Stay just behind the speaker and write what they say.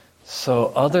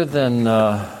So other than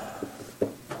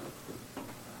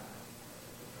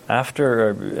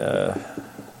after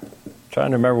trying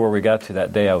to remember where we got to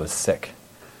that day I was sick.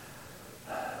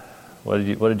 What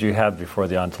did you have before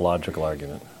the ontological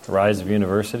argument? The rise of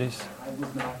universities? I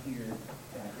was not here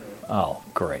that day. Oh,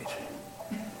 great.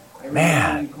 I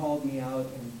remember when you called me out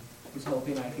and was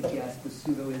hoping I could guess the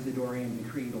pseudo-Isidorian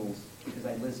decretals because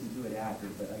I listened to it after,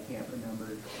 but I can't remember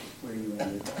where you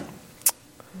ended.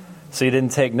 So you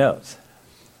didn't take notes?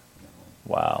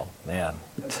 Wow, man.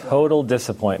 Total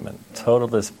disappointment. Total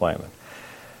disappointment.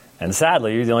 And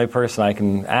sadly, you're the only person I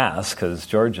can ask because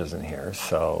George isn't here,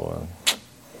 so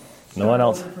no one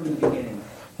else. From the beginning.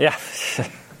 Yeah.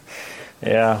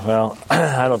 Yeah, well,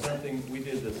 I don't... We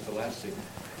did the scholastic.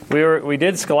 We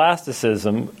did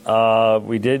scholasticism.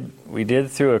 We did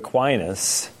through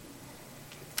Aquinas.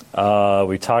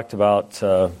 We talked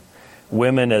about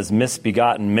women as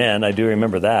misbegotten men. I do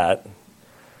remember that.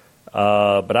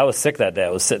 But I was sick that day. I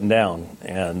was sitting down,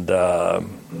 and I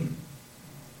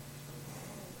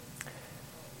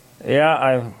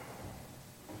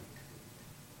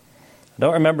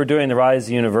don't remember doing the rise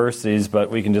of universities, but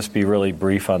we can just be really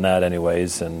brief on that,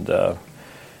 anyways. And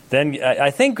then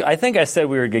I think I said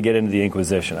we were going to get into the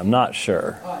Inquisition. I'm not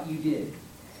sure. You did.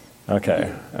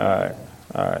 Okay. All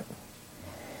right.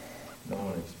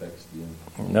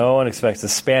 No one expects the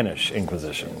Spanish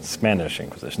Inquisition.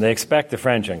 They expect the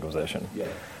French Inquisition. Yeah.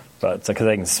 But it's because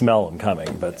they can smell them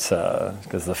coming. But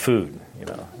because the food,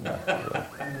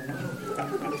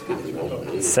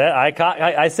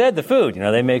 I said the food.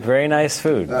 They make very nice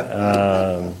food.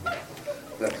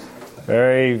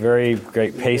 Very, very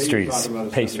great pastries.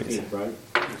 Pastries. 17th, right?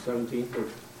 The 17th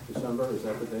of December. Is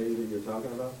that the day that you're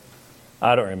talking about?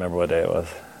 I don't remember what day it was.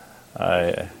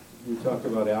 We talked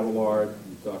about Abelard.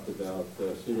 We talked about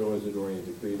pseudo-Isidorian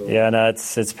decretal. Yeah, no,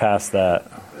 it's past that.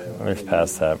 It's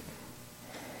past that.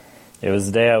 It was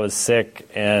the day I was sick,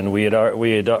 and we had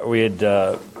already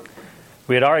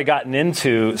gotten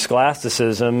into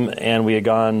scholasticism, and we had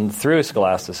gone through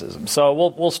scholasticism. So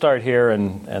we'll start here,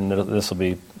 and this will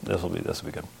be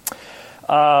good.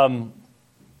 I'm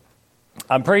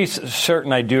pretty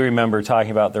certain I do remember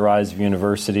talking about the rise of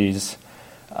universities.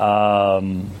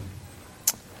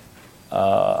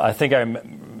 I think I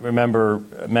remember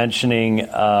mentioning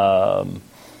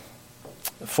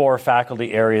 4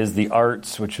 faculty areas: the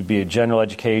arts, which would be a general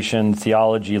education,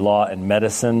 theology, law, and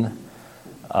medicine.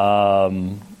 I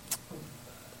don't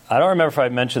remember if I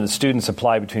mentioned that students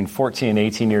apply between 14 and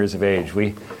 18 years of age.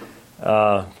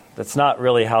 That's not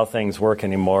really how things work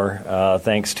anymore,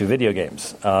 thanks to video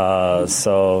games.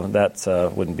 So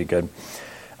that wouldn't be good.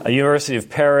 University of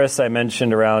Paris, I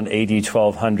mentioned around AD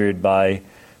 1200. By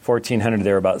 1400,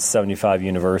 there were about 75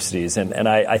 universities. And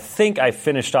I think I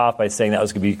finished off by saying that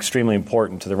was going to be extremely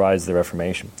important to the rise of the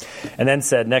Reformation. And then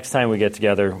said, next time we get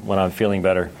together, when I'm feeling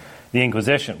better, the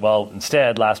Inquisition. Well,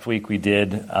 instead, last week we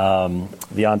did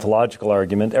the ontological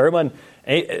argument.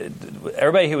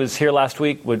 Everybody who was here last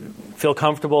week would feel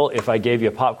comfortable if I gave you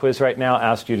a pop quiz right now,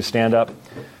 asked you to stand up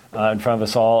in front of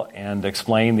us all and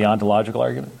explain the ontological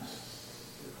argument?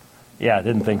 Yeah, I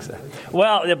didn't think so.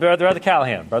 Well, Brother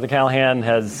Callahan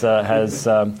has.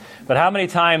 But how many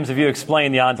times have you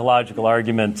explained the ontological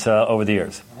argument over the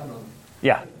years? I don't know.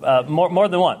 Yeah, more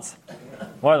than once.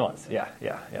 More than once. Yeah.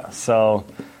 So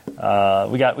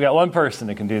we got one person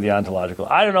that can do the ontological.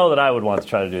 I don't know that I would want to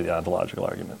try to do the ontological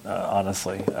argument.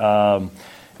 Honestly,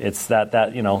 it's that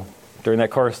during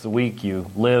that course of the week you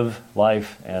live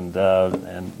life, and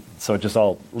so it just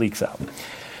all leaks out.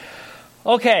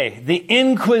 Okay, the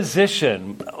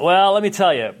Inquisition. Well, let me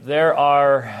tell you, there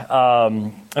are,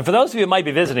 and for those of you who might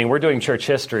be visiting, we're doing church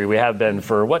history. We have been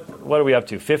for, what are we up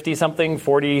to, 50-something,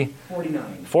 40?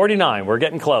 49. 49, we're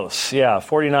getting close. Yeah,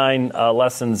 49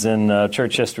 lessons in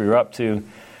church history. We're up to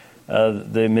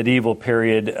the medieval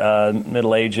period,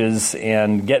 Middle Ages,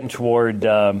 and getting toward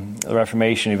the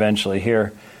Reformation eventually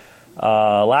here.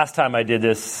 Last time I did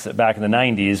this back in the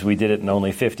 90s, we did it in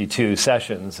only 52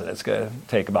 sessions. It's going to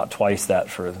take about twice that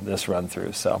for this run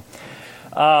through. So,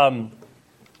 not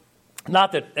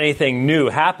that anything new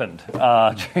happened during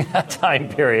that time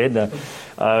period.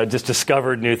 Just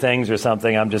discovered new things or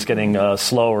something. I'm just getting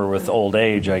slower with old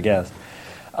age, I guess.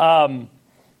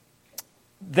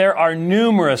 There are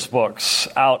numerous books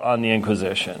out on the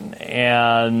Inquisition,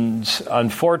 and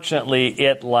unfortunately,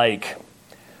 it like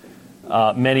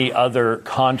many other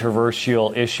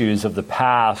controversial issues of the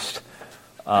past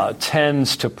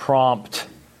tends to prompt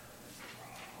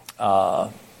a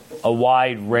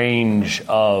wide range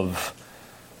of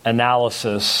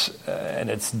analysis, and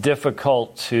it's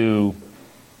difficult to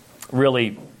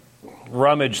really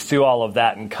rummage through all of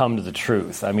that and come to the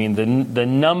truth. I mean, the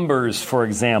numbers, for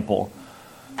example,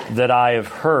 that I have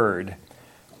heard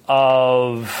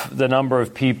of the number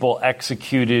of people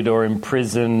executed or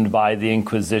imprisoned by the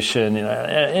Inquisition,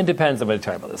 it depends on whether you're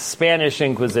talking about the Spanish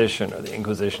Inquisition or the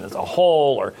Inquisition as a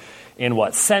whole, or in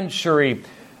what century,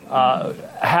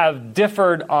 have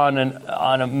differed on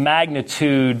a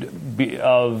magnitude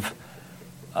of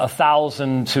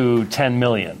 1,000 to 10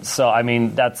 million. So, I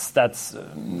mean, that's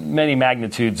many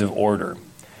magnitudes of order.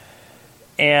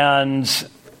 And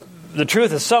the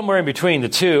truth is somewhere in between the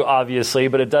two, obviously,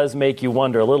 but it does make you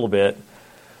wonder a little bit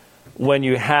when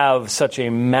you have such a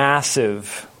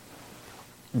massive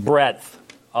breadth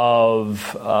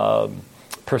of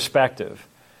perspective.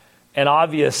 And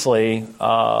obviously,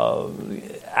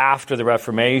 after the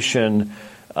Reformation,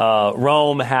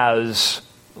 Rome has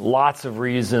lots of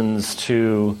reasons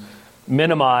to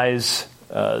minimize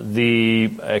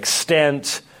the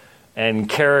extent and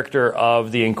character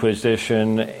of the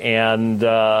Inquisition, and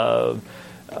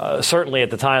certainly at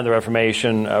the time of the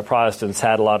Reformation, Protestants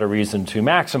had a lot of reason to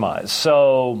maximize.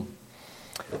 So,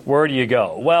 where do you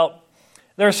go? Well,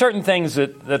 there are certain things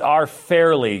that are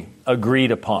fairly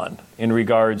agreed upon in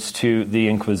regards to the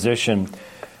Inquisition.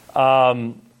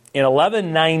 In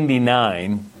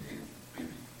 1199,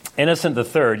 Innocent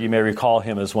III, you may recall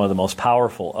him as one of the most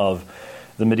powerful of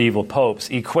the medieval popes,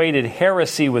 equated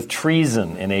heresy with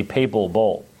treason in a papal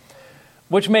bull,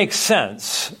 which makes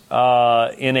sense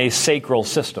in a sacral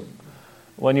system.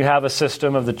 When you have a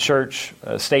system of the church,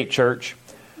 state church,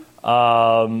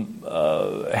 heresy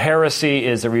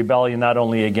is a rebellion not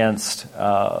only against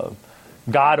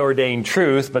God-ordained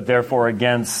truth, but therefore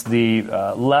against the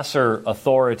lesser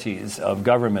authorities of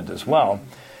government as well.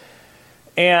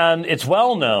 And it's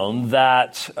well known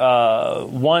that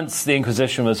once the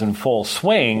Inquisition was in full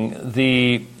swing,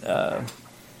 the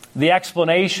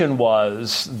explanation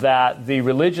was that the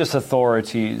religious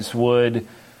authorities would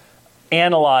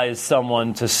analyze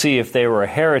someone to see if they were a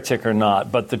heretic or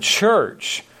not, but the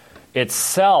church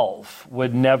itself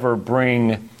would never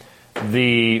bring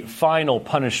the final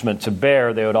punishment to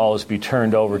bear. They would always be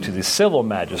turned over to the civil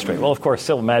magistrate. Well, of course,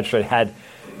 civil magistrate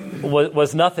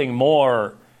was nothing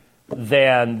more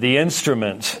than the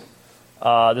instrument.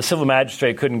 The civil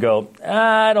magistrate couldn't go,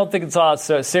 I don't think it's all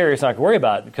so serious, not going to worry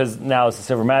about it, because now as a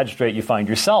civil magistrate you find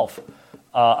yourself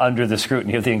under the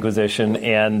scrutiny of the Inquisition,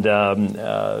 and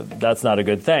that's not a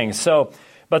good thing. So,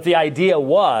 but the idea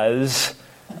was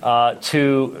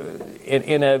to,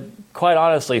 in a quite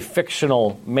honestly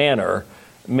fictional manner,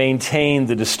 maintain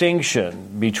the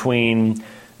distinction between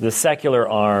the secular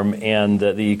arm and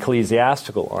the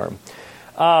ecclesiastical arm.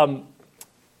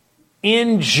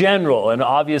 In general, and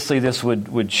obviously this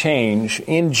would change,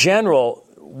 in general,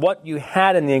 what you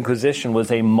had in the Inquisition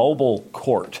was a mobile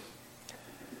court.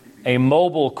 A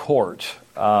mobile court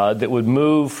that would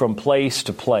move from place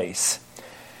to place.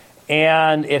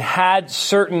 And it had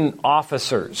certain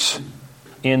officers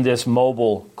in this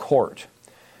mobile court.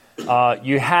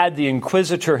 You had the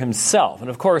inquisitor himself. And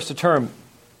of course, the term,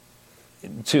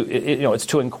 it's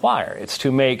to inquire. It's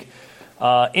to make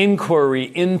inquiry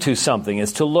into something,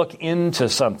 is to look into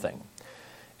something.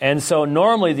 And so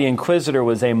normally the inquisitor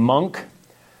was a monk,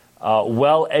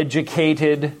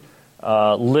 well-educated,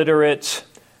 literate,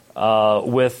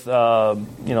 with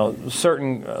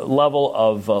certain level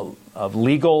of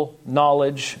legal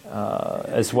knowledge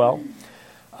as well.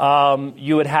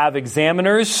 You would have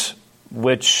examiners,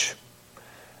 which,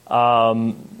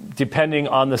 depending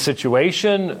on the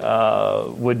situation,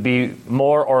 would be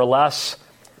more or less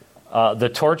the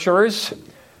torturers.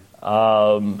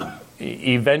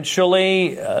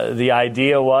 Eventually, the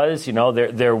idea was,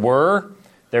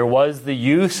 there was the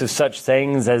use of such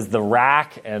things as the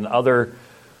rack and other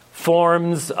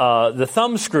forms. The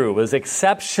thumbscrew was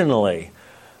exceptionally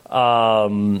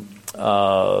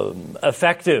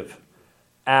effective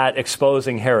at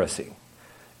exposing heresy.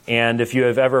 And if you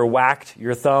have ever whacked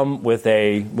your thumb with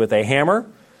a hammer,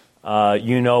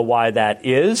 you know why that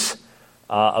is.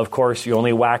 Of course, you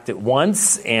only whacked it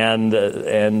once, and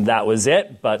that was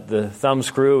it. But the thumb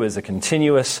screw is a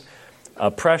continuous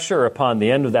pressure upon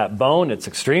the end of that bone. It's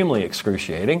extremely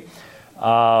excruciating.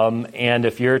 And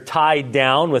if you're tied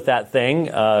down with that thing,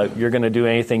 you're going to do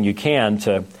anything you can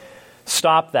to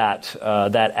stop that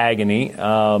agony.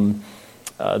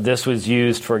 This was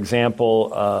used, for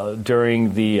example,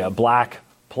 during the Black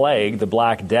Plague, the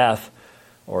Black Death,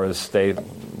 or as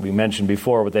we mentioned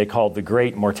before, what they called the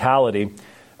Great Mortality,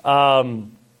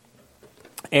 and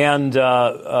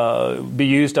be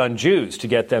used on Jews to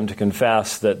get them to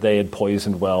confess that they had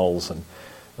poisoned wells and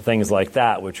things like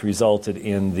that, which resulted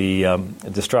in the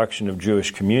destruction of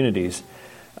Jewish communities.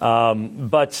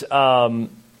 But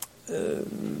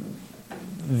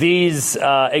these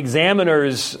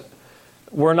examiners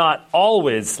were not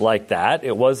always like that.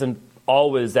 It wasn't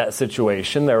always that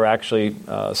situation. There were actually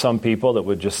some people that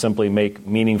would just simply make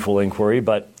meaningful inquiry,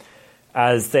 but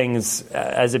as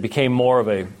it became more of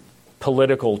a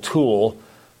political tool,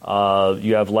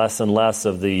 you have less and less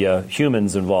of the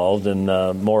humans involved and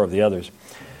more of the others.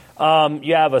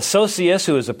 You have a socius,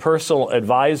 who is a personal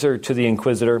advisor to the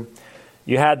inquisitor.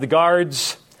 You had the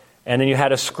guards, and then you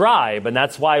had a scribe, and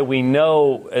that's why we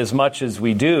know as much as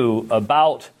we do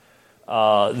about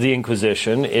the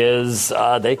Inquisition is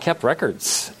they kept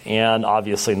records. And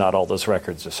obviously not all those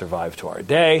records have survived to our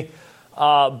day,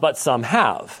 but some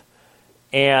have.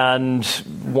 And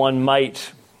one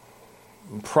might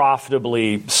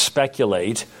profitably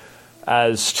speculate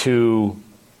as to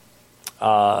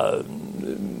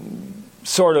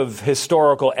sort of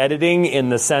historical editing in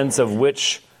the sense of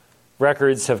which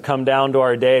records have come down to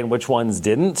our day and which ones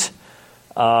didn't.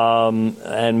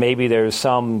 And maybe there's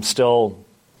some still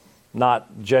not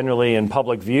generally in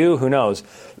public view, who knows.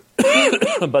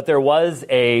 But there was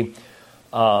a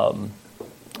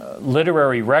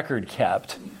literary record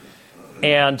kept.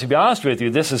 And to be honest with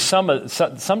you, this is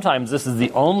sometimes this is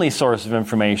the only source of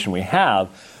information we have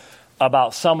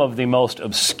about some of the most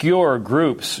obscure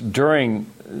groups during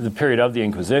the period of the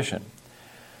Inquisition.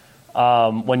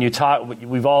 When you talk,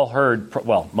 we've all heard,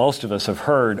 well, most of us have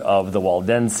heard of the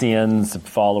Waldensians, the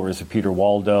followers of Peter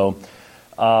Waldo,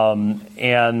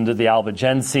 and the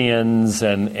Albigensians,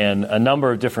 and a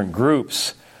number of different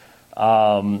groups.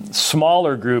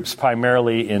 Smaller groups,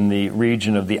 primarily in the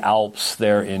region of the Alps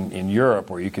there in Europe,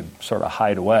 where you could sort of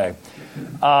hide away.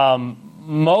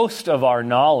 Most of our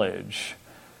knowledge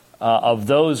of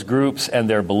those groups and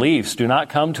their beliefs do not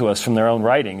come to us from their own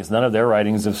writings. None of their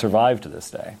writings have survived to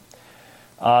this day.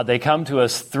 They come to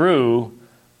us through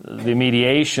the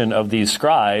mediation of these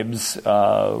scribes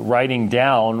writing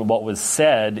down what was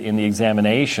said in the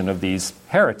examination of these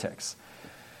heretics.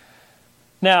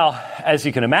 Now, as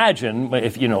you can imagine,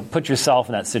 if put yourself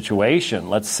in that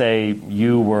situation, let's say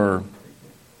you were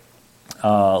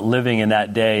living in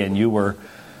that day and you were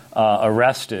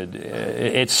arrested.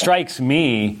 It strikes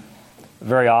me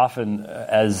very often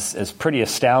as pretty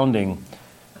astounding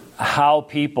how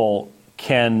people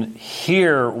can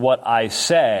hear what I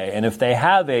say, and if they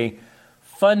have a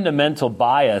fundamental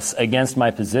bias against my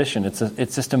position,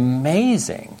 it's just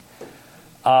amazing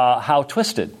how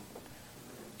twisted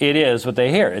it is what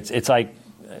they hear. It's like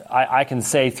I can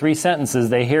say 3 sentences,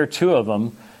 they hear 2 of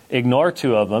them, ignore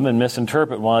 2 of them, and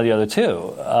misinterpret one of the other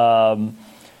 2.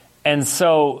 And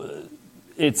so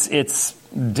it's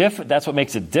different. That's what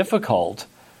makes it difficult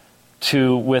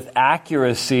to, with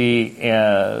accuracy,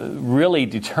 really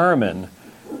determine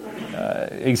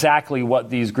exactly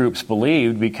what these groups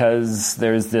believed, because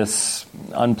there's this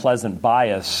unpleasant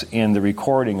bias in the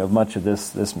recording of much of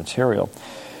this material.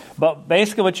 But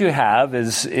basically what you have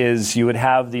is you would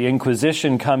have the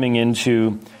Inquisition coming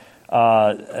into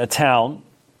a town,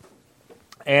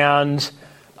 and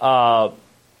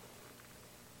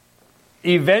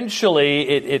eventually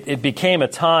it became a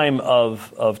time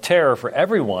of terror for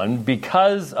everyone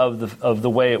because of the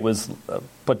way it was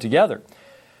put together.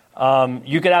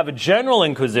 You could have a general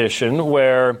Inquisition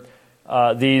where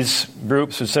these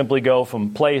groups would simply go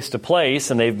from place to place,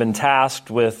 and they've been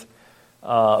tasked with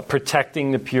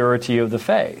protecting the purity of the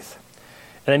faith.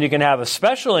 And then you can have a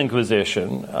special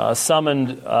Inquisition. A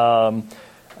summons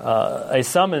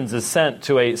is sent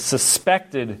to a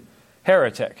suspected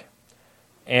heretic,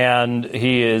 and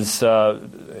he is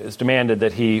demanded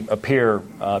that he appear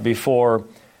before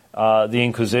the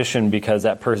Inquisition because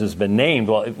that person has been named.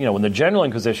 Well, when the general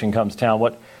Inquisition comes to town,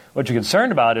 what you're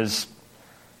concerned about is,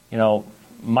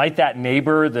 might that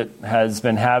neighbor that has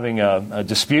been having a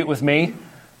dispute with me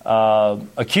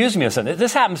accuse me of something.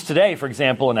 This happens today, for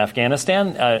example, in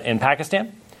Afghanistan, in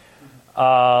Pakistan.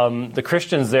 The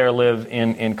Christians there live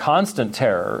in constant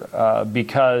terror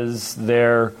because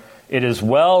it is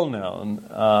well known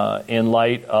in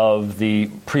light of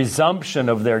the presumption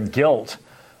of their guilt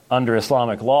under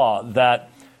Islamic law that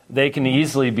they can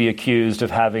easily be accused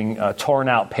of having torn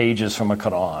out pages from a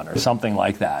Quran or something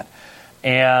like that.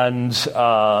 And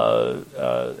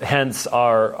hence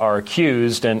are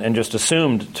accused and just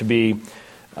assumed to be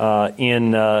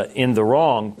in the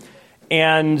wrong.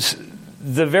 And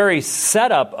the very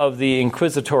setup of the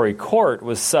inquisitory court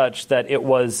was such that it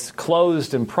was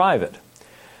closed and private.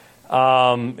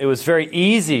 It was very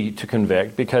easy to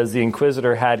convict because the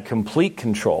inquisitor had complete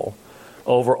control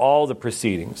over all the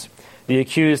proceedings. The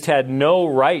accused had no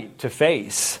right to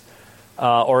face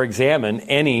or examine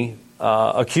any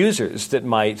accusers that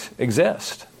might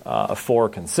exist. for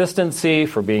consistency,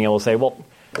 for being able to say, well,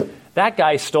 that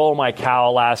guy stole my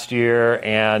cow last year,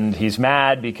 and he's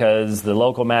mad because the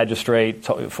local magistrate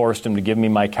forced him to give me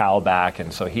my cow back,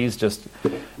 and so he's just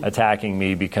attacking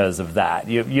me because of that.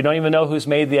 You don't even know who's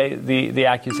made the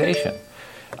accusation.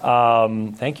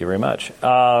 Thank you very much.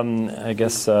 I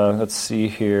guess, let's see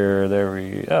here.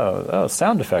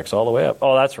 Sound effects all the way up.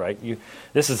 Oh, that's right.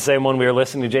 This is the same one we were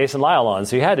listening to Jason Lyle on,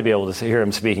 so you had to be able to hear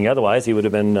him speaking. Otherwise, he would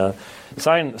have been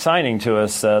signing to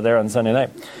us there on Sunday night.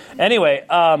 Anyway,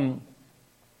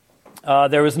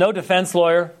 there was no defense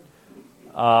lawyer.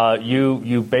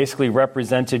 You basically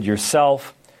represented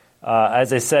yourself.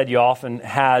 As I said, you often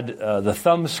had the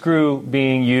thumb screw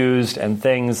being used and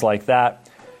things like that.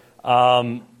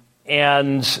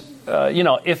 If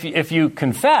you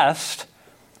confessed,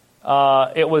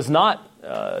 it was not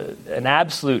an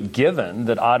absolute given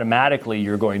that automatically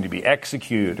you're going to be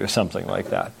executed or something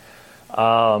like that.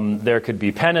 There could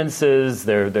be penances.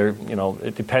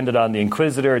 It depended on the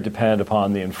inquisitor. It depended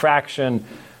upon the infraction,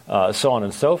 so on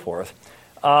and so forth.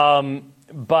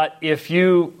 But if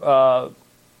you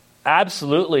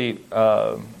absolutely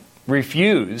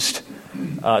refused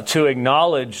to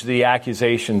acknowledge the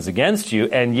accusations against you,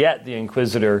 and yet the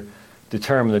inquisitor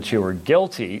determined that you were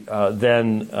guilty,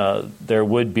 then there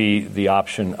would be the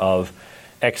option of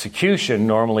execution,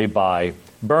 normally by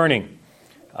burning.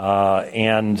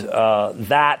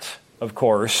 That, of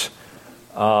course,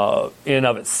 in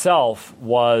of itself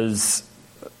was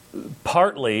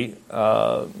partly,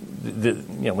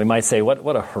 we might say,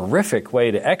 what a horrific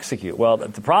way to execute. Well,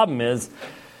 the problem is,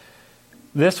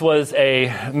 this was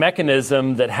a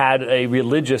mechanism that had a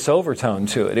religious overtone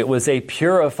to it. It was a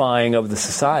purifying of the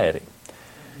society.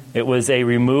 It was a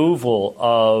removal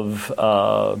of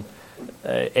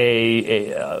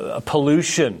a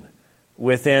pollution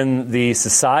within the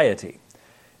society.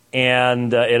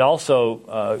 And it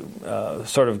also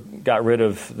sort of got rid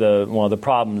of one of the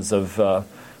problems of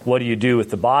what do you do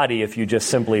with the body if you just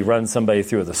simply run somebody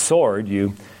through with a sword.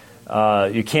 You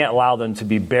can't allow them to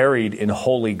be buried in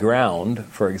holy ground,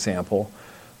 for example.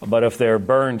 But if they're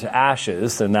burned to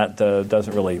ashes, then that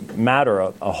doesn't really matter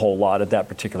a whole lot at that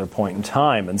particular point in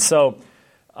time. And so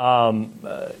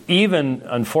even,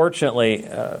 unfortunately,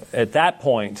 at that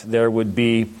point, there would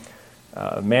be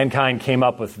mankind came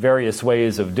up with various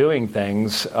ways of doing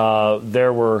things.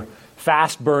 There were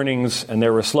fast burnings and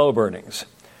there were slow burnings.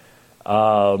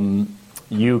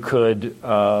 You could,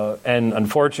 and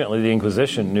unfortunately the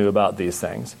Inquisition knew about these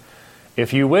things.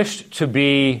 If you wished to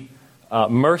be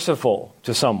merciful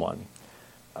to someone,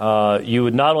 you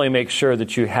would not only make sure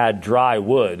that you had dry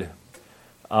wood,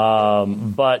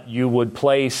 but you would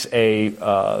place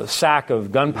a sack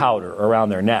of gunpowder around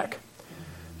their neck,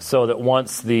 so that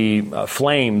once the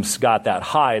flames got that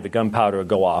high, the gunpowder would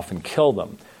go off and kill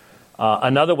them.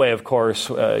 Another way, of course,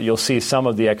 you'll see some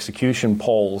of the execution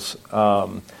poles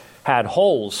had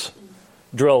holes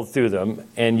drilled through them,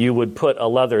 and you would put a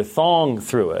leather thong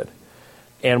through it.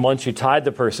 And once you tied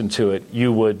the person to it,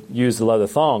 you would use the leather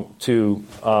thong to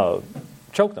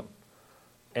choke them.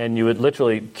 And you would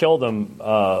literally kill them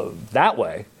that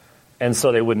way, and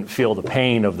so they wouldn't feel the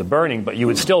pain of the burning, but you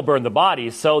would still burn the body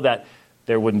so that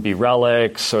there wouldn't be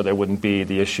relics, or there wouldn't be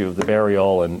the issue of the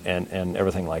burial and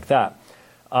everything like that.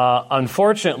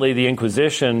 Unfortunately, the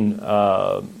Inquisition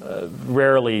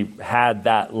rarely had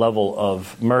that level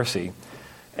of mercy,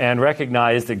 and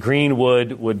recognized that green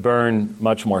wood would burn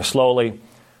much more slowly.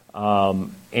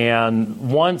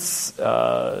 And once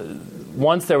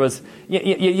there was,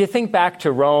 you think back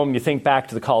to Rome, you think back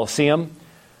to the Colosseum.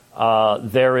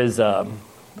 There's a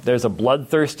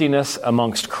bloodthirstiness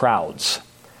amongst crowds.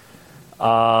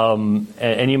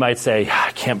 And you might say,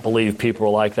 I can't believe people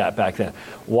were like that back then.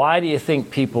 Why do you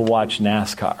think people watch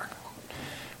NASCAR?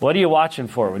 What are you watching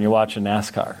for when you're watching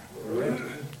NASCAR?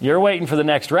 You're waiting for the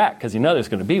next wreck because you know there's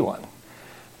going to be one.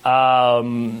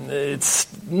 It's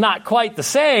not quite the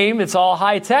same. It's all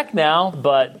high tech now,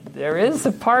 but there is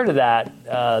a part of that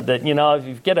that, you know, if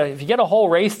you get a whole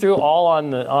race through all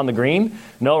on the green,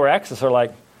 no wrecks, it's sort of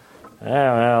like,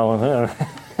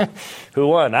 who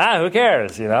won? Who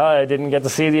cares? You know, I didn't get to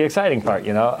see the exciting part,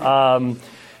 you know.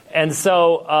 And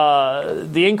so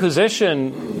the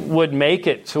Inquisition would make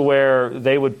it to where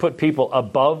they would put people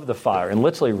above the fire and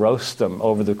literally roast them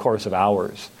over the course of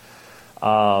hours.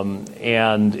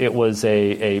 And it was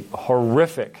a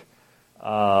horrific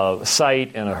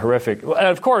sight and a horrific... And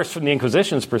of course, from the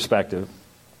Inquisition's perspective,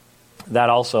 that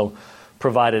also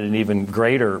provided an even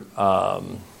greater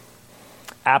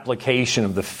application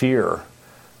of the fear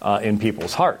in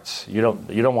people's hearts. You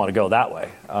don't want to go that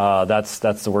way. That's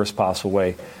the worst possible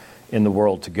way in the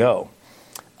world to go.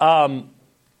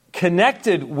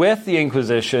 connected with the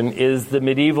Inquisition is the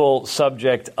medieval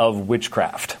subject of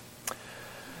witchcraft.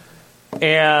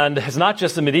 And it's not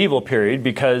just the medieval period,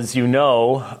 because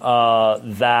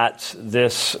that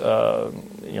this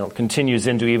continues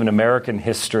into even American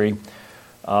history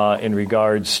in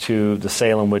regards to the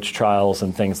Salem witch trials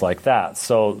and things like that.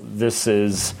 So this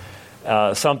is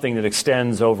something that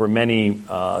extends over many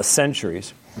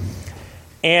centuries.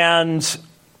 And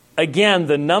again,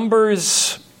 the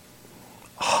numbers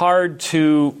hard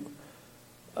to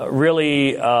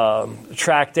really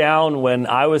track down. When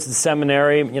I was in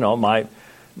seminary,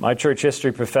 my church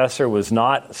history professor was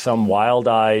not some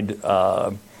wild-eyed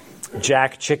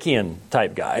Jack Chickian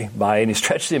type guy by any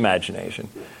stretch of the imagination.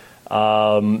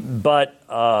 But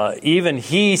even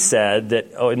he said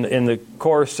that in the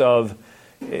course of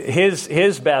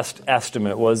his best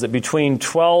estimate was that between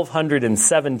 1,200 and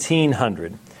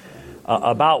 1,700,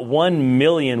 about 1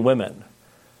 million women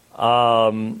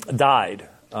died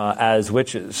as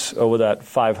witches over that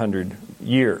 500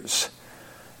 years.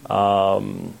 Now,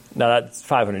 that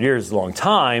 500 years is a long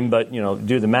time, but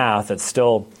do the math. It's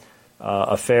still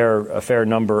a fair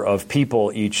number of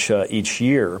people each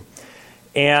year.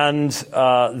 And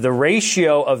the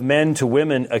ratio of men to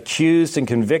women accused and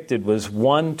convicted was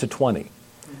 1 to 20.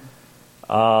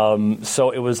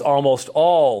 So it was almost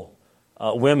all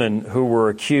women who were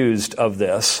accused of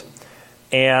this.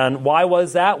 And why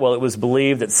was that? Well, it was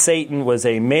believed that Satan was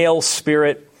a male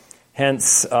spirit.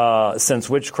 Hence, since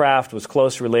witchcraft was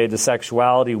closely related to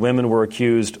sexuality, women were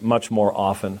accused much more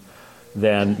often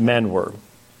than men were.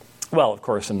 Well, of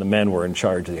course, and the men were in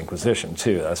charge of the Inquisition,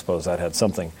 too. I suppose that had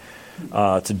something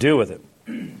to do with it.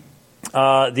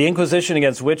 The Inquisition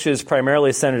against witches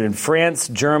primarily centered in France,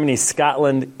 Germany,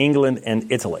 Scotland, England,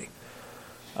 and Italy.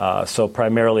 So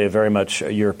primarily a very much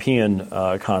European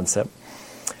concept.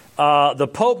 The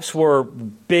popes were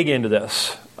big into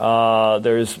this.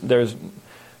 There's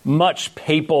much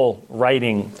papal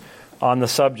writing on the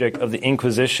subject of the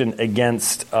Inquisition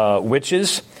against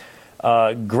witches.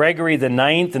 Gregory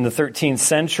IX in the 13th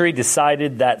century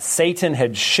decided that Satan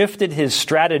had shifted his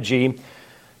strategy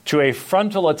to a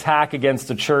frontal attack against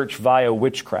the church via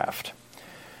witchcraft.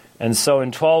 And so in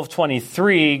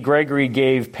 1223, Gregory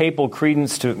gave papal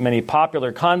credence to many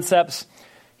popular concepts.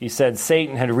 He said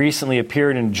Satan had recently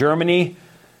appeared in Germany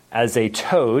as a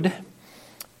toad,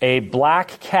 a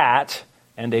black cat,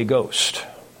 and a ghost.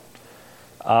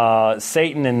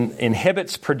 Satan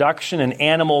inhibits production in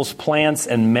animals, plants,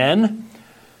 and men.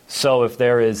 So if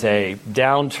there is a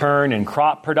downturn in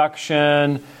crop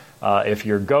production, if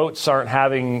your goats aren't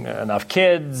having enough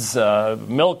kids,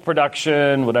 milk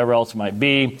production, whatever else it might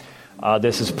be,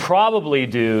 this is probably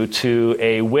due to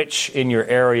a witch in your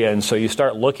area. And so you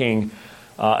start looking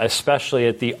especially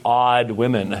at the odd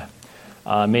women,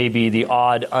 maybe the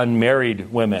odd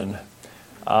unmarried women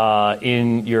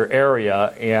in your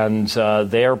area, and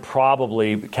they're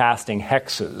probably casting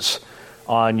hexes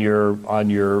on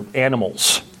your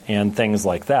animals and things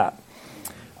like that.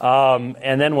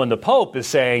 And then when the Pope is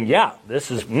saying, yeah, this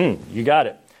is, you got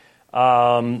it,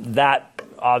 that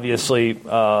obviously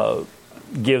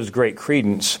gives great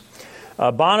credence.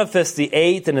 Boniface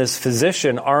VIII and his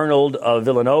physician Arnold of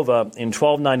Villanova in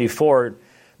 1294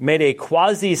 made a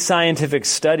quasi-scientific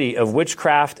study of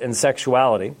witchcraft and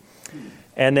sexuality.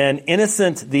 And then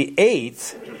Innocent VIII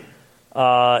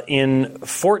in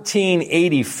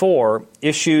 1484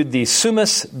 issued the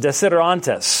Summus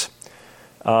Desiderantes.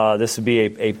 This would be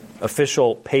a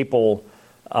official papal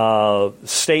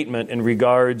statement in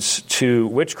regards to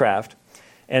witchcraft.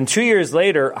 And 2 years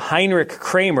later, Heinrich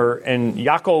Kramer and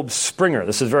Jakob Springer,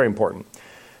 this is very important,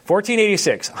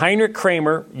 1486, Heinrich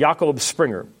Kramer, Jakob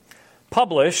Springer,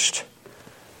 published,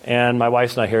 and my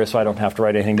wife's not here so I don't have to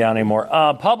write anything down anymore,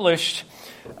 published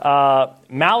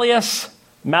Malleus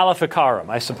Maleficarum.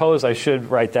 I suppose I should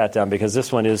write that down because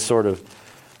this one is sort of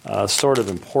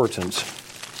important.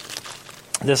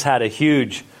 This had a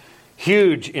huge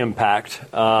impact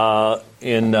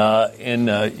in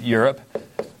Europe.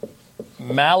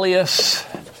 Malleus,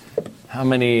 how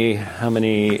many?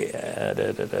 Yeah,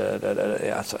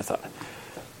 that's what I thought.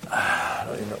 I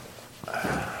don't even know.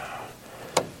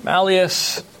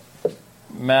 Malleus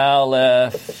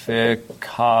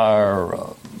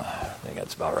Maleficarum. I think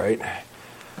that's about right.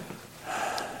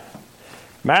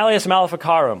 Malleus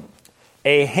Maleficarum,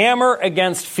 a hammer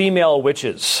against female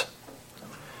witches.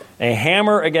 A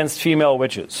hammer against female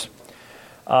witches.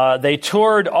 They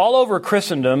toured all over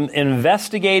Christendom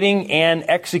investigating and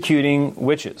executing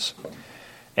witches.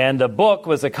 And the book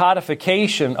was a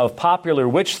codification of popular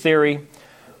witch theory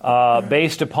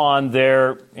based upon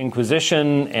their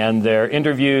inquisition and their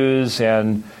interviews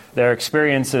and their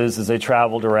experiences as they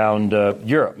traveled around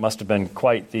Europe. Must have been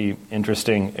quite the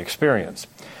interesting experience.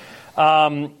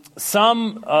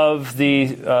 Some of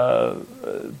the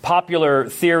popular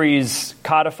theories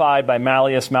codified by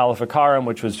Malleus Maleficarum,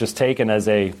 which was just taken as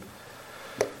a,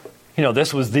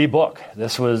 this was the book.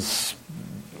 This was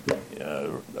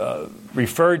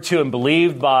referred to and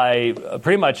believed by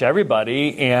pretty much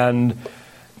everybody. And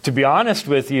to be honest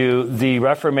with you, the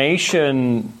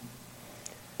Reformation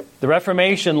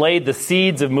laid the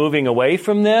seeds of moving away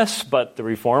from this, but the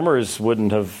Reformers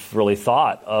wouldn't have really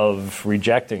thought of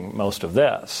rejecting most of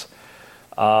this.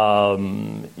 We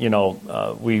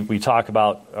talk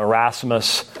about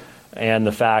Erasmus and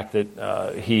the fact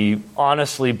that he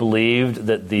honestly believed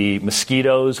that the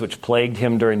mosquitoes which plagued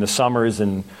him during the summers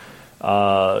and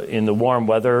in the warm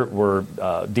weather were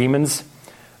demons.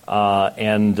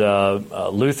 And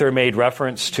Luther made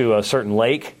reference to a certain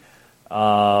lake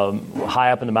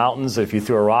high up in the mountains. If you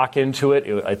threw a rock into it,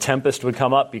 a tempest would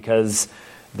come up because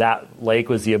that lake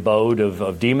was the abode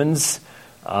of demons.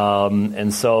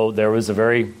 And so there was a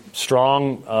very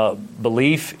strong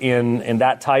belief in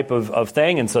that type of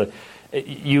thing. And so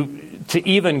to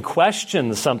even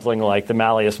question something like the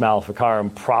Malleus Maleficarum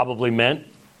probably meant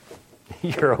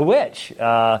you're a witch.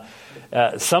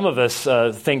 Some of us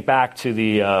think back to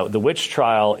the witch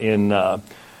trial in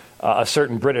a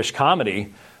certain British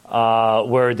comedy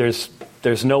where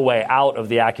there's no way out of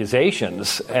the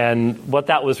accusations, and what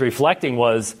that was reflecting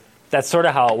was that's sort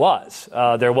of how it was.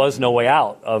 There was no way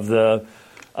out of the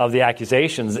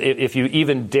accusations. If you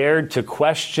even dared to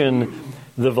question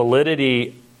the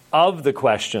validity of the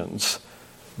questions,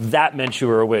 that meant you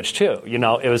were a witch too.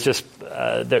 It was just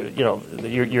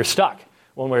you're stuck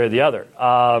one way or the other.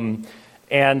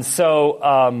 And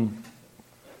so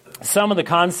some of the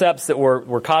concepts that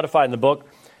were codified in the book,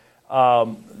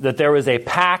 that there was a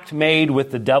pact made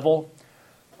with the devil,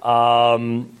 there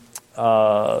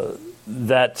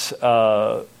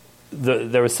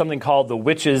was something called the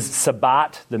witches'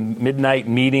 Sabbat, the midnight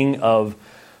meeting of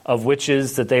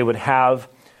witches that they would have.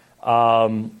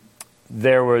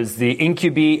 There was the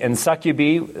incubi and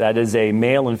succubi, that is a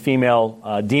male and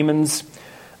female demons.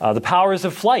 The powers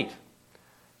of flight.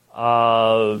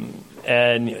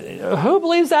 And who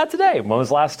believes that today? When was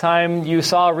the last time you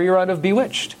saw a rerun of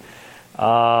Bewitched?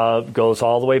 Goes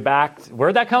all the way back.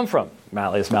 Where'd that come from?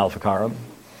 Malleus Maleficarum.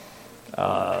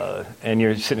 And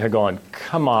you're sitting here going,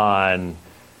 come on.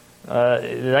 The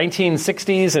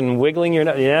 1960s and wiggling your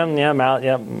nose.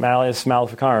 Malleus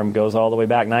Maleficarum goes all the way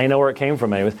back. Now you know where it came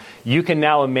from. Anyways, you can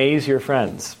now amaze your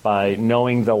friends by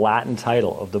knowing the Latin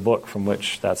title of the book from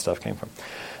which that stuff came from.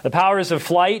 The powers of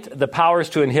flight, the powers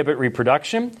to inhibit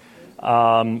reproduction.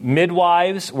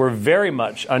 Midwives were very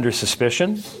much under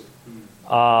suspicion.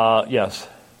 Yes?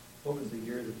 What was the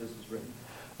year that this was written?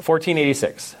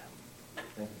 1486.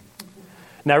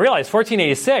 Now realize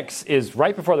 1486 is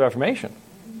right before the Reformation.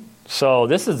 So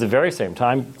this is the very same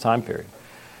time period.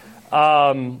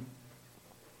 Powers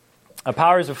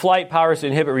of flight, powers to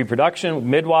inhibit reproduction,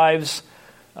 midwives.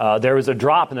 There was a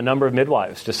drop in the number of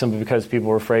midwives just simply because people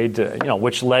were afraid to,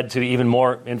 which led to even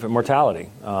more infant mortality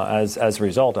as a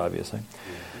result, obviously.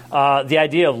 The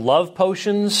idea of love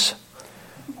potions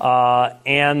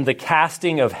and the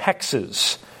casting of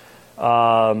hexes.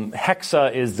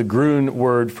 Hexa is the Grun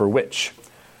word for witch.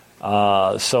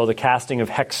 So the casting of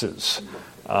hexes.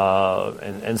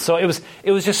 And so it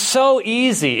was just so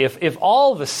easy. If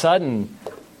all of a sudden,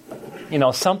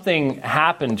 something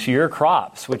happened to your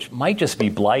crops, which might just be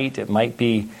blight, it might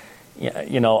be,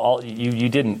 you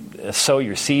didn't sow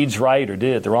your seeds right or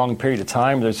did it at the wrong period of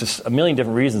time. There's just a million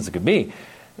different reasons it could be.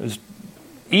 It was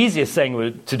easiest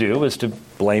thing to do was to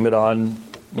blame it on,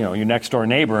 your next door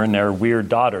neighbor and their weird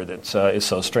daughter that is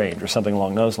so strange or something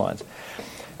along those lines.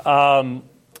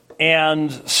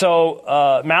 And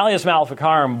so Malleus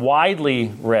Maleficarum,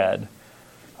 widely read,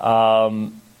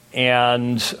 and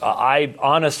I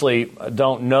honestly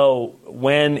don't know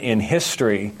when in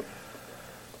history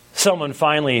someone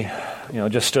finally,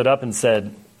 just stood up and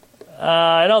said,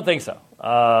 I don't think so.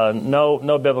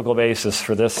 No biblical basis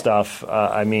for this stuff.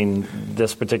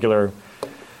 This particular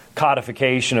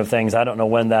codification of things, I don't know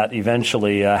when that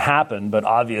eventually happened, but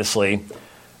obviously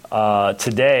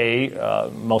today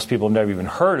most people have never even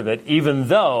heard of it, even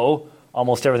though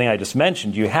almost everything I just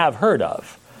mentioned you have heard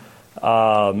of.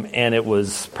 And it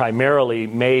was primarily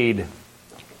made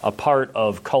a part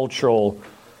of cultural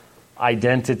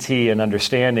identity and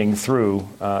understanding through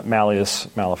Malleus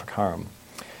Maleficarum.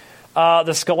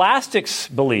 The scholastics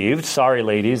believed, sorry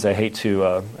ladies, I hate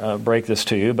to break this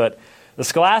to you, but the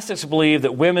scholastics believed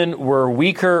that women were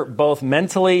weaker both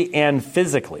mentally and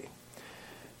physically.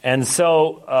 And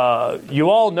so you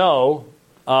all know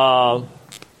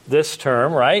this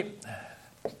term, right?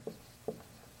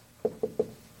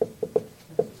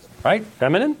 Right?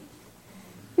 Feminine?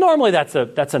 Normally that's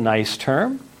a nice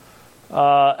term.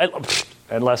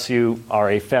 Unless you are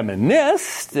a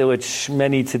feminist, which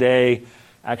many today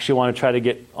actually want to try to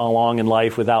get along in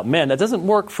life without men. That doesn't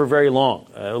work for very long.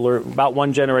 About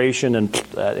one generation and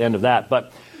at the end of that.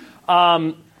 But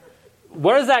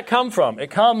where does that come from?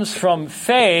 It comes from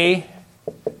fe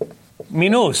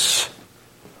minus.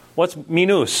 What's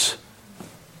minus?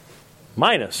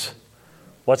 Minus.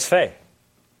 What's fe?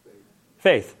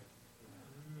 Faith.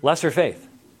 Lesser faith.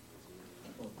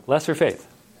 Lesser faith.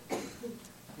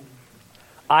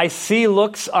 I see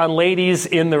looks on ladies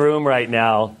in the room right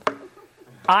now.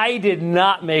 I did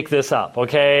not make this up,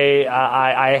 okay?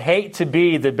 I hate to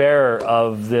be the bearer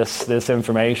of this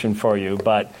information for you,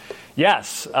 but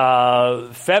yes,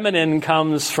 feminine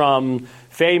comes from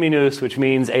feminus, which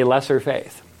means a lesser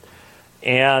faith.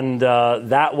 And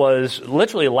that was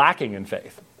literally lacking in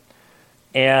faith.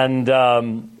 And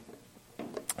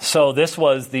so this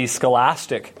was the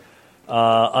scholastic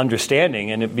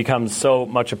understanding, and it becomes so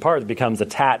much a part, it becomes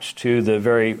attached to the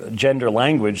very gender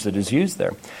language that is used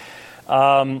there.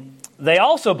 They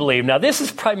also believe, now this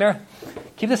is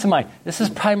keep this in mind, this is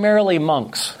primarily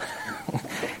monks.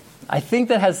 I think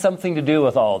that has something to do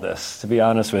with all this, to be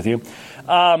honest with you.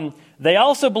 They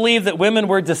also believe that women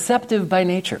were deceptive by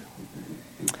nature.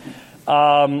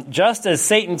 Just as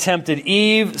Satan tempted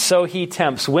Eve, so he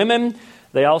tempts women.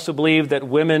 They also believed that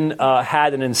women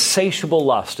had an insatiable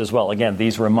lust as well. Again,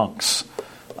 these were monks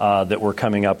that were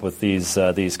coming up with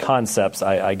these concepts.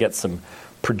 I get some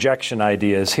projection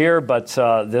ideas here, but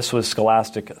this was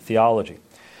scholastic theology.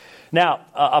 Now,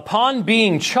 upon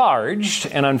being charged,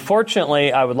 and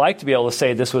unfortunately I would like to be able to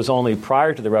say this was only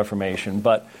prior to the Reformation,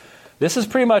 but this is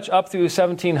pretty much up through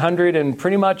 1700 and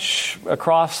pretty much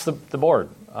across the board,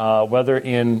 whether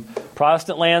in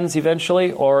Protestant lands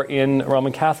eventually or in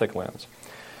Roman Catholic lands.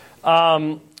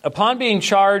 Upon being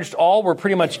charged, all were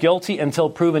pretty much guilty until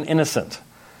proven innocent.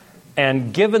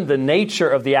 And given the nature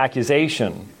of the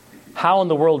accusation, how in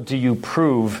the world do you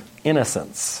prove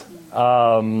innocence?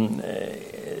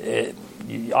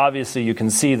 Obviously, you can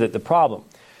see that the problem.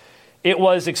 It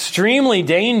was extremely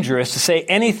dangerous to say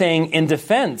anything in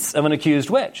defense of an accused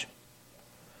witch.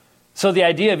 So the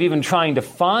idea of even trying to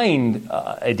find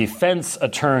a defense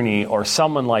attorney or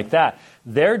someone like that,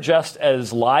 they're just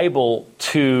as liable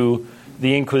to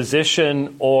the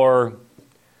Inquisition or,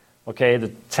 okay, the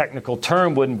technical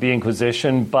term wouldn't be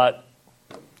Inquisition, but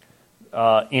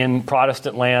in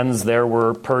Protestant lands there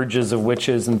were purges of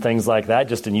witches and things like that.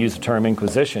 Just didn't use the term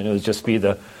Inquisition. It would just be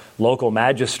the local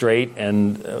magistrate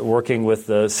and working with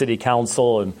the city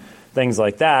council and things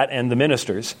like that, and the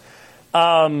ministers.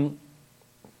 Very,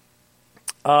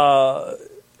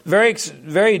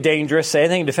 very dangerous, say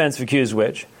anything in defense of accused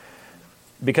witch,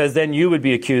 because then you would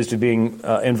be accused of being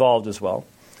involved as well.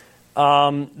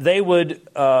 They would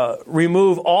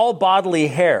remove all bodily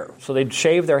hair, so they'd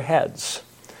shave their heads.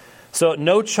 So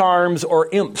no charms or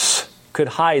imps could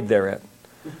hide therein.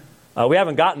 We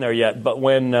haven't gotten there yet, but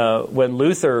when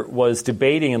Luther was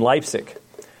debating in Leipzig,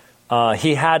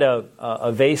 he had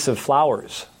a vase of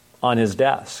flowers on his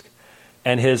desk,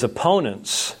 and his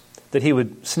opponents, that he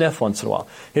would sniff once in a while,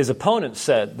 his opponents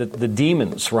said that the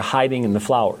demons were hiding in the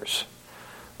flowers,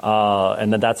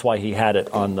 and that's why he had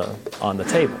it on the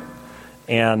table.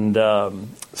 And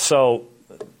so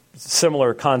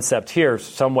similar concept here,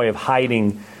 some way of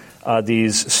hiding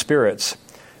these spirits.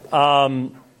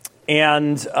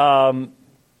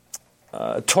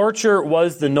 Torture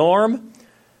was the norm.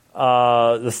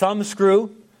 The thumb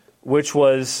screw, which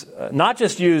was not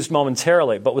just used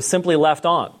momentarily, but was simply left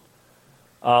on,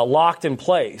 locked in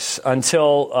place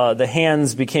until the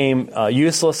hands became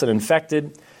useless and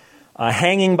infected.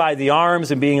 Hanging by the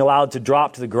arms and being allowed to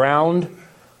drop to the ground,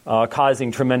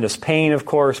 causing tremendous pain, of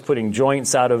course, putting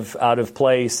joints out of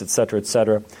place, etc.,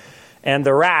 etc. And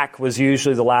the rack was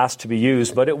usually the last to be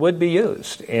used, but it would be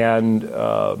used. And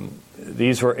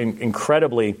these were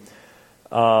incredibly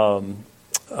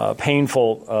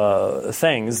painful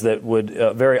things that would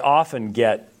very often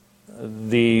get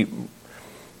the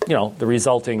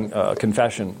resulting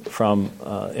confession from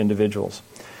individuals.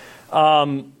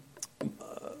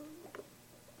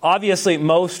 Obviously,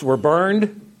 most were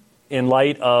burned in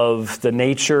light of the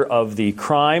nature of the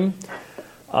crime.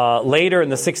 Later in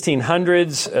the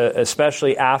 1600s,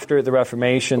 especially after the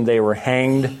Reformation, they were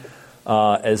hanged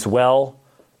as well.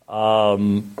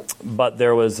 But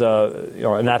there was,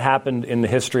 and that happened in the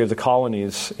history of the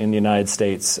colonies in the United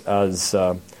States as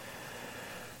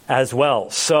as well.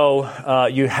 So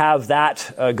you have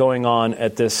that going on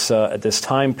at this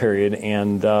time period,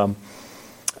 and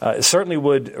it certainly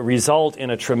would result in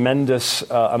a tremendous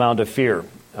amount of fear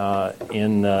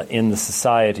in the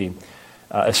society,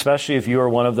 especially if you are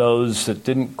one of those that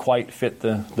didn't quite fit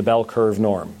the bell curve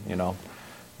norm.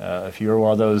 If you're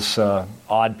one of those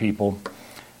odd people.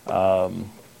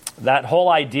 That whole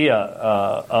idea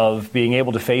of being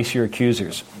able to face your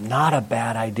accusers, not a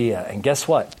bad idea. And guess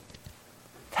what?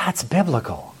 That's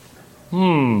biblical.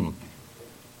 Sure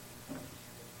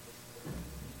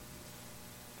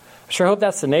hope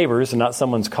that's the neighbors and not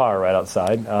someone's car right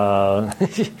outside. Not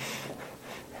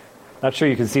sure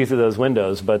you can see through those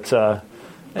windows, but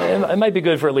it might be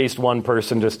good for at least one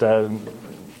person just to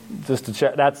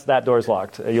check. That door's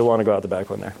locked. You'll want to go out the back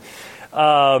one there.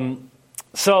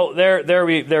 So there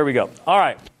we go. All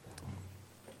right.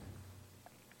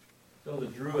 So the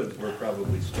Druids were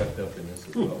probably swept up in this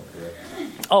as well, correct?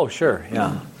 Oh, sure.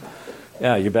 Yeah,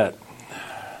 you bet.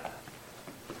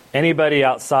 Anybody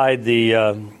outside the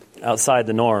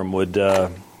norm would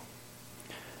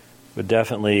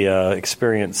definitely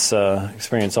experience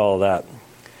all of that.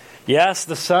 Yes,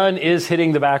 the sun is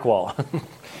hitting the back wall,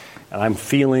 and I'm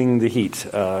feeling the heat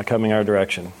coming our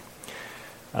direction.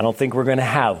 I don't think we're going to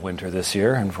have winter this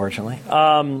year, unfortunately.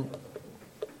 All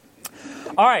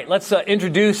right, let's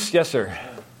introduce. Yes, sir.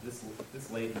 This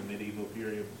late in the medieval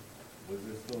period, was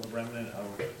there still a remnant of,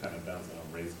 kind of bouncing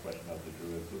on Ray's question about the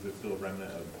Druids, was there still a remnant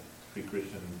of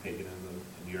pre-Christian paganism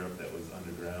in Europe that was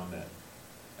underground at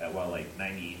while like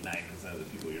 99% of the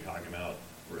people you're talking about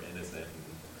were innocent,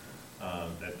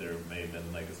 and that there may have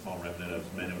been like a small remnant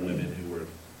of men and women who were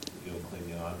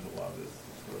clinging on to a lot of this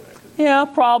sort of activity? Yeah,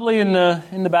 probably in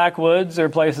the backwoods or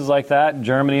places like that,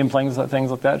 Germany and things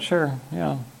like that. Sure,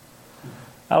 yeah.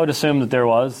 I would assume that there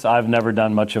was. I've never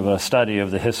done much of a study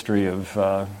of the history of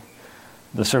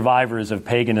the survivors of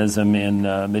paganism in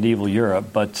medieval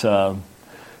Europe, but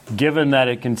given that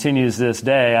it continues this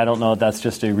day, I don't know if that's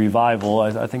just a revival.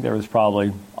 I think there was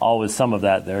probably always some of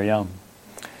that there, yeah.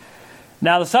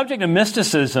 Now, the subject of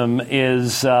mysticism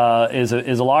is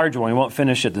a large one. We won't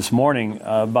finish it this morning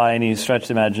by any stretch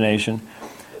of imagination.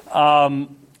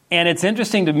 And it's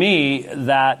interesting to me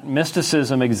that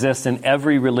mysticism exists in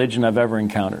every religion I've ever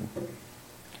encountered.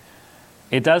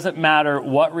 It doesn't matter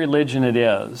what religion it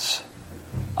is.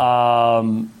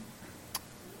 Glad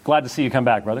to see you come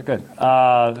back, brother. Good.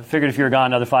 Figured if you were gone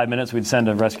another 5 minutes, we'd send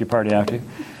a rescue party after you.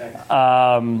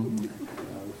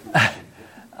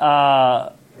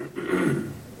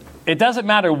 It doesn't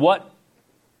matter what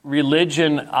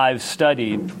religion I've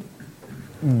studied,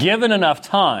 given enough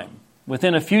time,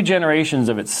 within a few generations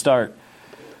of its start,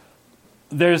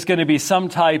 there's going to be some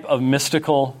type of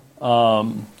mystical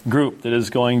group that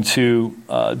is going to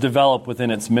develop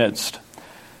within its midst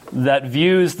that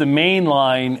views the main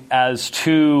line as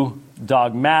too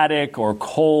dogmatic or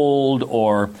cold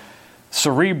or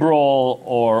cerebral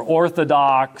or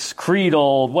orthodox,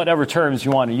 creedal, whatever terms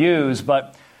you want to use,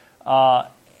 but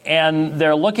and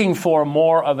they're looking for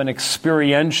more of an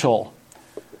experiential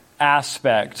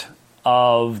aspect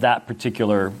of that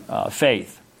particular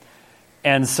faith.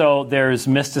 And so there's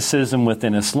mysticism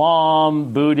within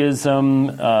Islam,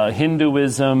 Buddhism,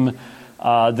 Hinduism.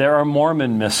 There are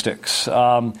Mormon mystics.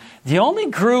 The only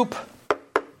group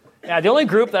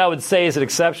that I would say is an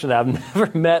exception to that, I've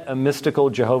never met a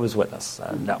mystical Jehovah's Witness.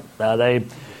 No.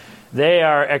 They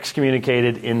are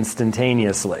excommunicated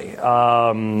instantaneously.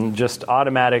 Just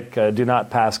automatic, do not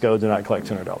pass go, do not collect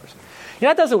 $200.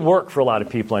 That doesn't work for a lot of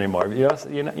people anymore.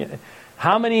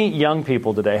 How many young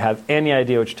people today have any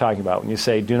idea what you're talking about when you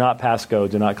say, do not pass go,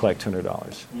 do not collect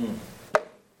 $200?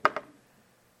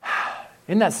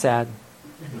 Isn't that sad?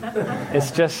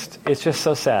 It's just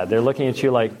so sad. They're looking at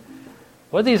you like,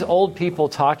 what are these old people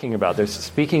talking about? They're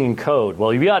speaking in code.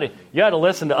 Well, you ought to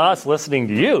listen to us listening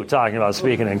to you talking about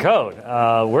speaking in code.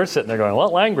 We're sitting there going,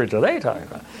 what language are they talking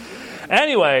about?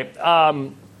 Anyway,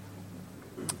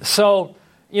 so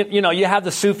you have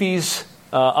the Sufis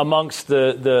amongst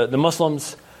the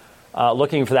Muslims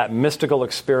looking for that mystical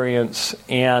experience,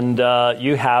 and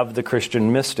you have the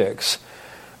Christian mystics.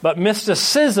 But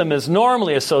mysticism is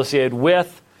normally associated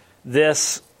with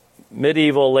this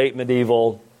late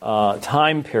medieval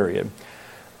time period.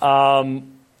 And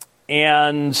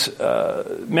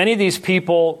many of these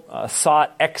people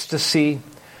sought ecstasy,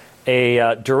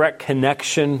 a direct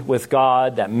connection with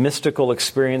God, that mystical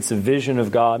experience, the vision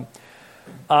of God.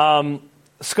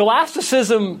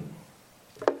 Scholasticism,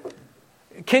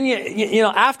 can you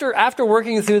after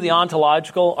working through the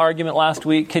ontological argument last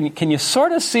week, can you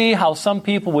sort of see how some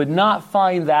people would not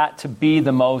find that to be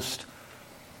the most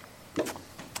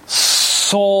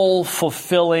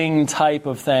soul-fulfilling type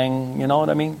of thing. You know what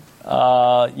I mean?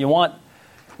 You want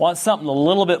something a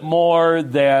little bit more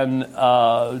than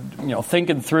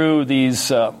thinking through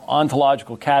these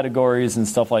ontological categories and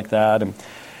stuff like that.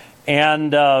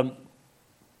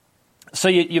 So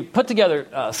you put together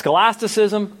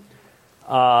scholasticism,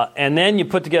 and then you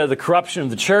put together the corruption of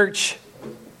the church.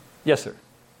 Yes, sir. Do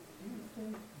you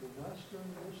think the Western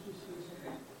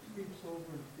mysticism speaks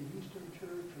over the Eastern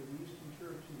Church, or the Eastern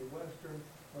Church and the Western,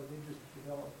 or they just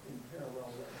develop in parallel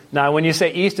ways? Now, when you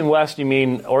say East and West, you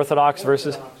mean Orthodox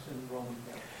versus? Orthodox and Roman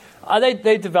Catholic.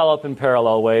 They develop in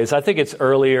parallel ways. I think it's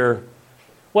earlier.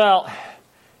 Well,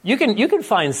 you can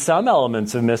find some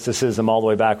elements of mysticism all the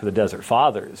way back with the Desert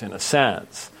Fathers, in a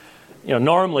sense.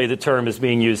 Normally the term is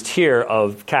being used here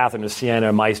of Catherine of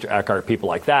Siena, Meister Eckhart, people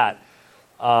like that,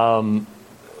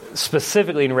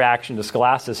 specifically in reaction to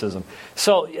scholasticism.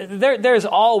 So there's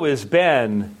always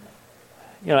been,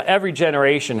 every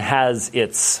generation has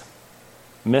its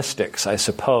mystics, I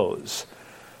suppose.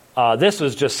 This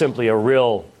was just simply a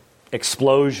real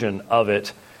explosion of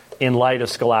it in light of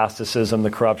scholasticism,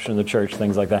 the corruption of the church,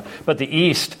 things like that. But the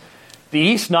East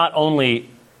not only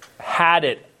had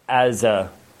it as a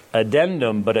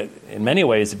addendum, but in many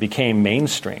ways it became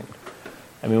mainstream.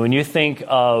 I mean, when you think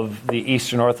of the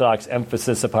Eastern Orthodox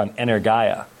emphasis upon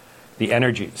energia, the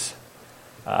energies,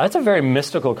 that's a very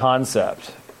mystical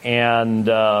concept. And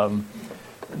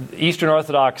Eastern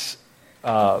Orthodox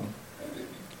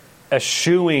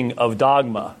eschewing of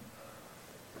dogma,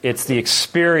 it's the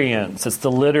experience, it's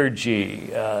the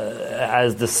liturgy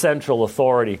as the central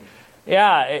authority.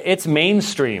 Yeah, it's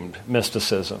mainstreamed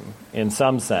mysticism in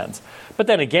some sense. But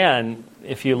then again,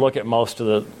 if you look at most of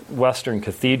the Western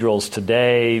cathedrals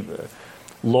today,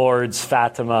 Lourdes,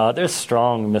 Fatima, there's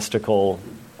strong mystical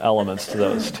elements to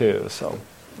those too. So,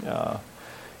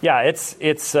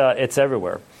 it's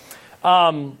everywhere.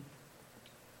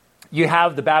 You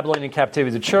have the Babylonian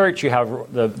captivity of the church. You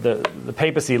have the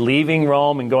papacy leaving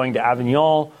Rome and going to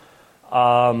Avignon.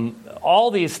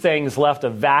 All these things left a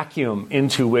vacuum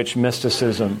into which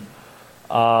mysticism,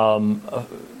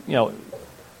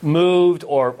 moved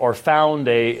or found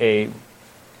a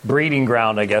breeding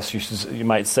ground, I guess you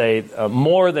might say,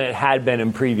 more than it had been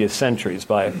in previous centuries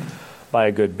by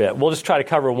a good bit. We'll just try to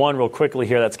cover one real quickly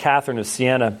here. That's Catherine of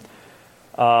Siena.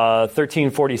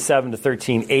 1347 to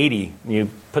 1380. You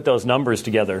put those numbers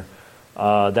together,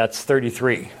 that's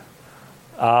 33.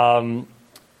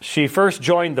 She first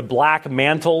joined the Black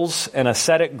Mantles, an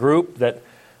ascetic group that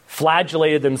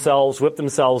flagellated themselves, whipped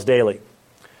themselves daily.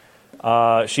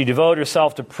 She devoted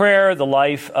herself to prayer, the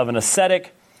life of an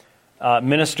ascetic,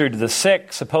 ministered to the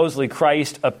sick. Supposedly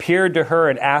Christ appeared to her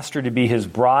and asked her to be his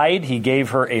bride. He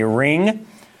gave her a ring.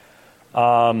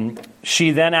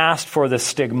 She then asked for the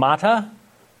stigmata.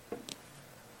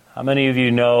 How many of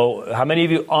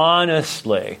you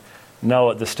honestly know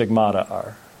what the stigmata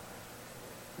are?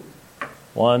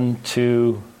 1,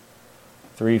 2,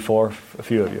 3, 4, a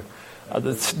few of you.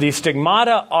 The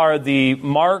stigmata are the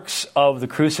marks of the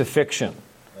crucifixion.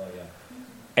 Oh, yeah.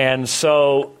 And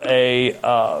so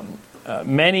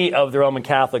many of the Roman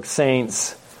Catholic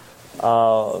saints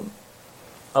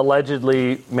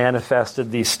allegedly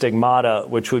manifested the stigmata,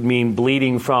 which would mean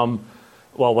bleeding from,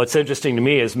 well, what's interesting to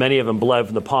me is many of them bled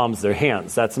from the palms of their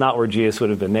hands. That's not where Jesus would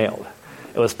have been nailed.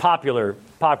 It was popular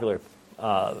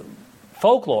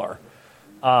folklore,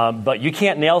 but you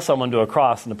can't nail someone to a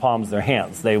cross in the palms of their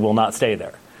hands. They will not stay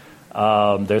there.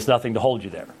 There's nothing to hold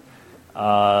you there.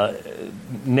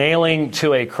 Nailing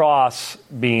to a cross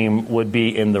beam would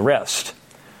be in the wrist,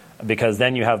 because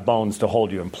then you have bones to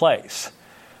hold you in place.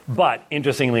 But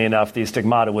interestingly enough, these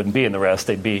stigmata wouldn't be in the wrist,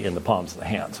 they'd be in the palms of the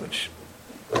hands, which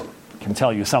can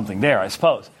tell you something there, I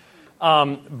suppose.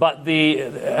 But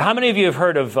how many of you have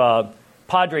heard of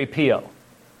Padre Pio?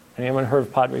 Anyone heard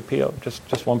of Padre Pio?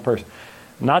 Just one person.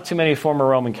 Not too many former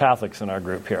Roman Catholics in our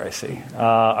group here, I see.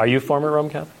 Are you former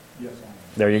Roman Catholic? Yes, I am.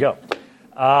 There you go.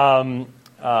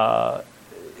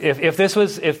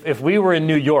 If we were in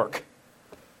New York,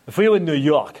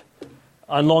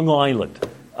 on Long Island,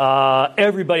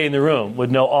 everybody in the room would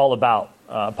know all about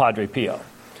Padre Pio.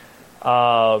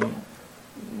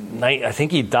 I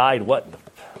think he died,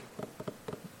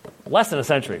 less than a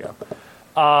century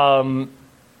ago.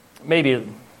 Maybe,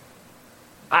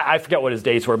 I forget what his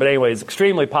dates were, but anyways,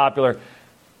 extremely popular.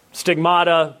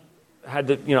 Stigmata, had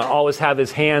to always have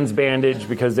his hands bandaged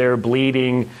because they were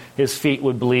bleeding. His feet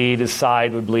would bleed, his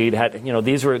side would bleed.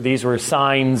 These were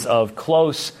signs of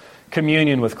close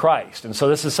communion with Christ. And so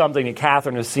this is something that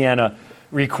Catherine of Siena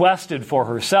requested for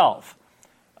herself,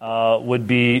 would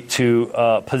be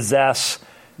to possess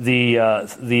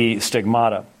the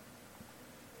stigmata.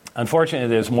 Unfortunately,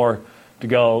 there's more to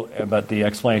go, but the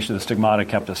explanation of the stigmata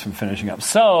kept us from finishing up.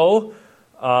 So,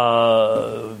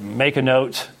 make a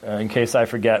note, in case I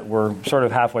forget, we're sort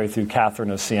of halfway through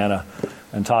Catherine of Siena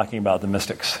and talking about the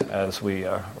mystics as we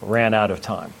ran out of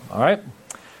time. All right?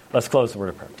 Let's close the word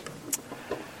of prayer.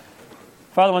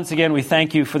 Father, once again, we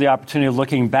thank you for the opportunity of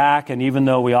looking back, and even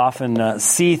though we often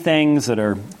see things that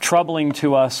are troubling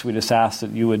to us, we just ask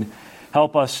that you would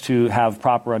help us to have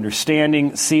proper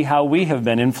understanding, see how we have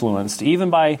been influenced, even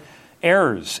by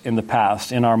errors in the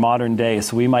past, in our modern day,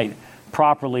 so we might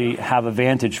properly have a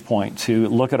vantage point to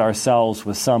look at ourselves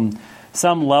with some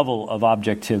level of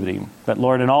objectivity. But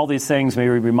Lord, in all these things, may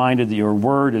we be reminded that your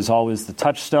word is always the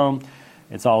touchstone,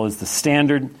 it's always the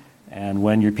standard, and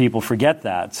when your people forget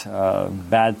that,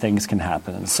 bad things can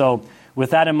happen. And so,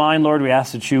 with that in mind, Lord, we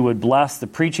ask that you would bless the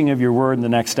preaching of your word in the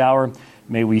next hour.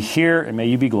 May we hear and may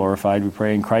you be glorified. We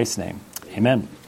pray in Christ's name. Amen.